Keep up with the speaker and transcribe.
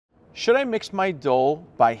Should I mix my dough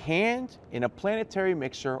by hand, in a planetary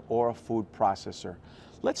mixer, or a food processor?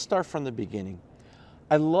 Let's start from the beginning.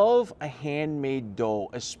 I love a handmade dough,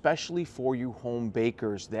 especially for you home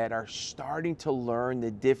bakers that are starting to learn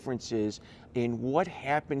the differences in what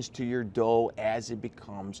happens to your dough as it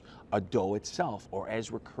becomes a dough itself, or as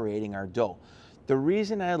we're creating our dough. The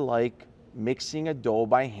reason I like mixing a dough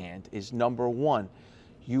by hand is, number one,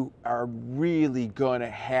 you are really gonna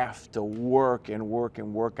have to work and work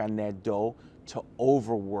and work on that dough to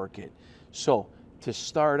overwork it. So to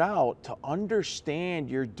start out, to understand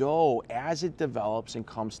your dough as it develops and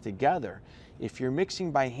comes together, if you're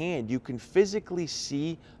mixing by hand, you can physically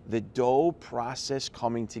see the dough process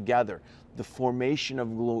coming together, the formation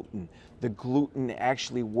of gluten, the gluten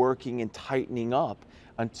actually working and tightening up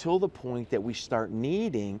until the point that we start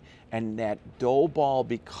kneading, and that dough ball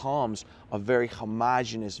becomes a very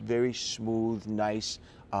homogeneous, very smooth, nice,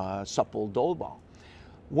 supple dough ball.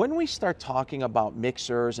 When we start talking about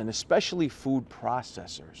mixers and especially food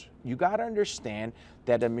processors, you got to understand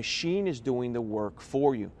that a machine is doing the work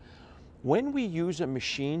for you. When we use a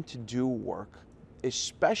machine to do work,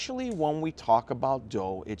 especially when we talk about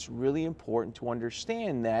dough, it's really important to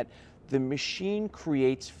understand that the machine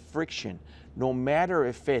creates friction. No matter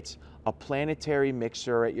if it's a planetary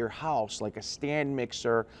mixer at your house, like a stand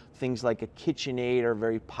mixer, things like a KitchenAid are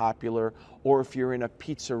very popular, or if you're in a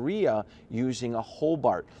pizzeria using a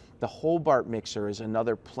Hobart. The Hobart mixer is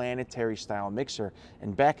another planetary style mixer,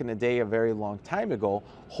 and back in the day, a very long time ago,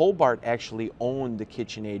 Hobart actually owned the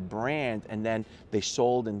KitchenAid brand, and then they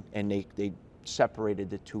sold and they separated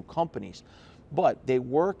the two companies. But they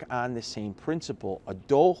work on the same principle, a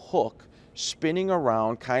dough hook spinning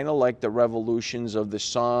around, kind of like the revolutions of the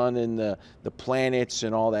sun and the planets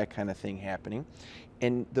and all that kind of thing happening.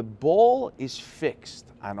 And the bowl is fixed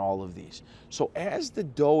on all of these. So as the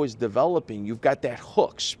dough is developing, you've got that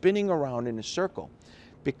hook spinning around in a circle.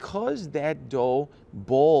 Because that dough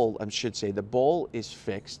bowl, I should say, the bowl is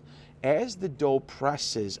fixed, as the dough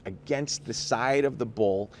presses against the side of the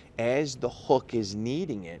bowl, as the hook is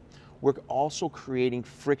kneading it, we're also creating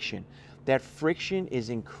friction. That friction is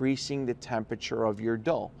increasing the temperature of your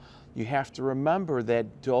dough. You have to remember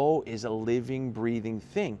that dough is a living, breathing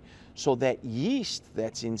thing. So that yeast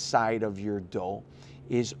that's inside of your dough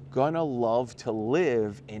is gonna love to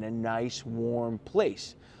live in a nice, warm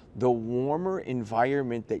place. The warmer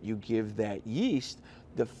environment that you give that yeast,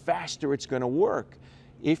 the faster it's gonna work.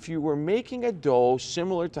 If you were making a dough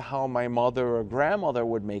similar to how my mother or grandmother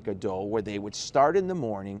would make a dough, where they would start in the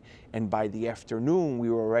morning and by the afternoon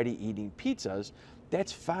we were already eating pizzas,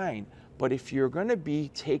 that's fine. But if you're going to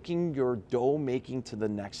be taking your dough making to the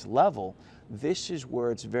next level, this is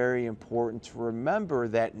where it's very important to remember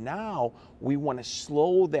that now we want to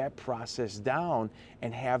slow that process down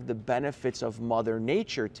and have the benefits of Mother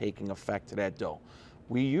Nature taking effect to that dough.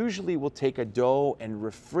 We usually will take a dough and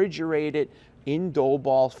refrigerate it in dough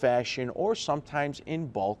ball fashion, or sometimes in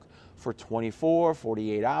bulk, for 24,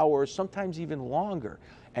 48 hours, sometimes even longer.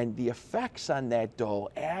 And the effects on that dough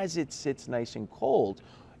as it sits nice and cold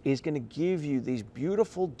is going to give you these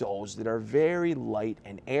beautiful doughs that are very light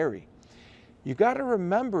and airy. You got to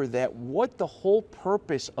remember that what the whole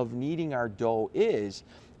purpose of kneading our dough is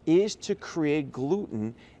to create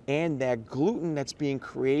gluten, and that gluten that's being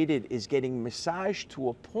created is getting massaged to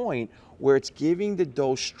a point where it's giving the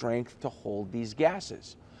dough strength to hold these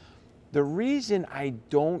gases. The reason I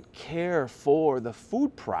don't care for the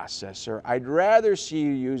food processor, I'd rather see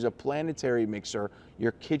you use a planetary mixer,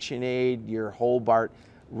 your KitchenAid, your Hobart,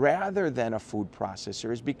 rather than a food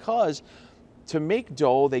processor, is because to make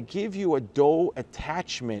dough, they give you a dough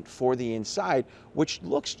attachment for the inside, which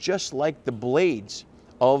looks just like the blades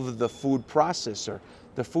of the food processor.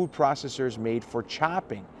 The food processor is made for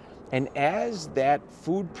chopping. And as that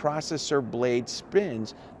food processor blade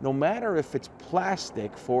spins, no matter if it's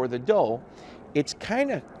plastic for the dough, it's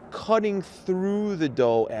kind of cutting through the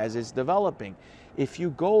dough as it's developing. If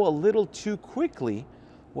you go a little too quickly,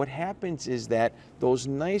 what happens is that those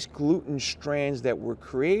nice gluten strands that we're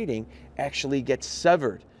creating actually get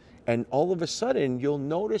severed. And all of a sudden, you'll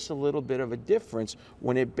notice a little bit of a difference.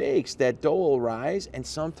 When it bakes, that dough will rise and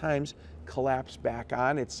sometimes collapse back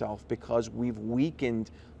on itself because we've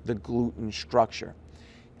weakened the gluten structure.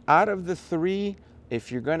 Out of the three,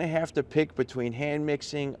 if you're gonna have to pick between hand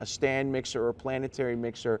mixing, a stand mixer or a planetary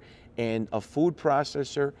mixer, and a food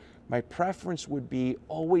processor, my preference would be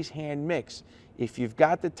always hand mix. If you've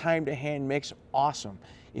got the time to hand mix, awesome.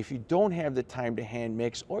 If you don't have the time to hand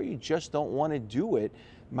mix, or you just don't want to do it,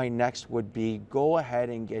 my next would be go ahead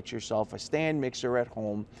and get yourself a stand mixer at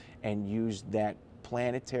home and use that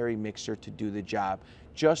planetary mixer to do the job.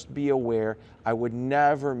 just be aware, I would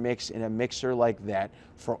never mix in a mixer like that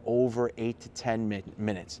for over 8 to 10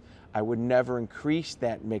 minutes. I would never increase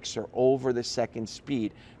that mixer over the second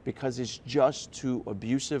speed because it's just too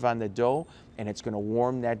abusive on the dough, and it's going to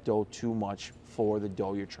warm that dough too much for the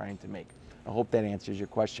dough you're trying to make. I hope that answers your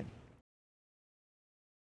question.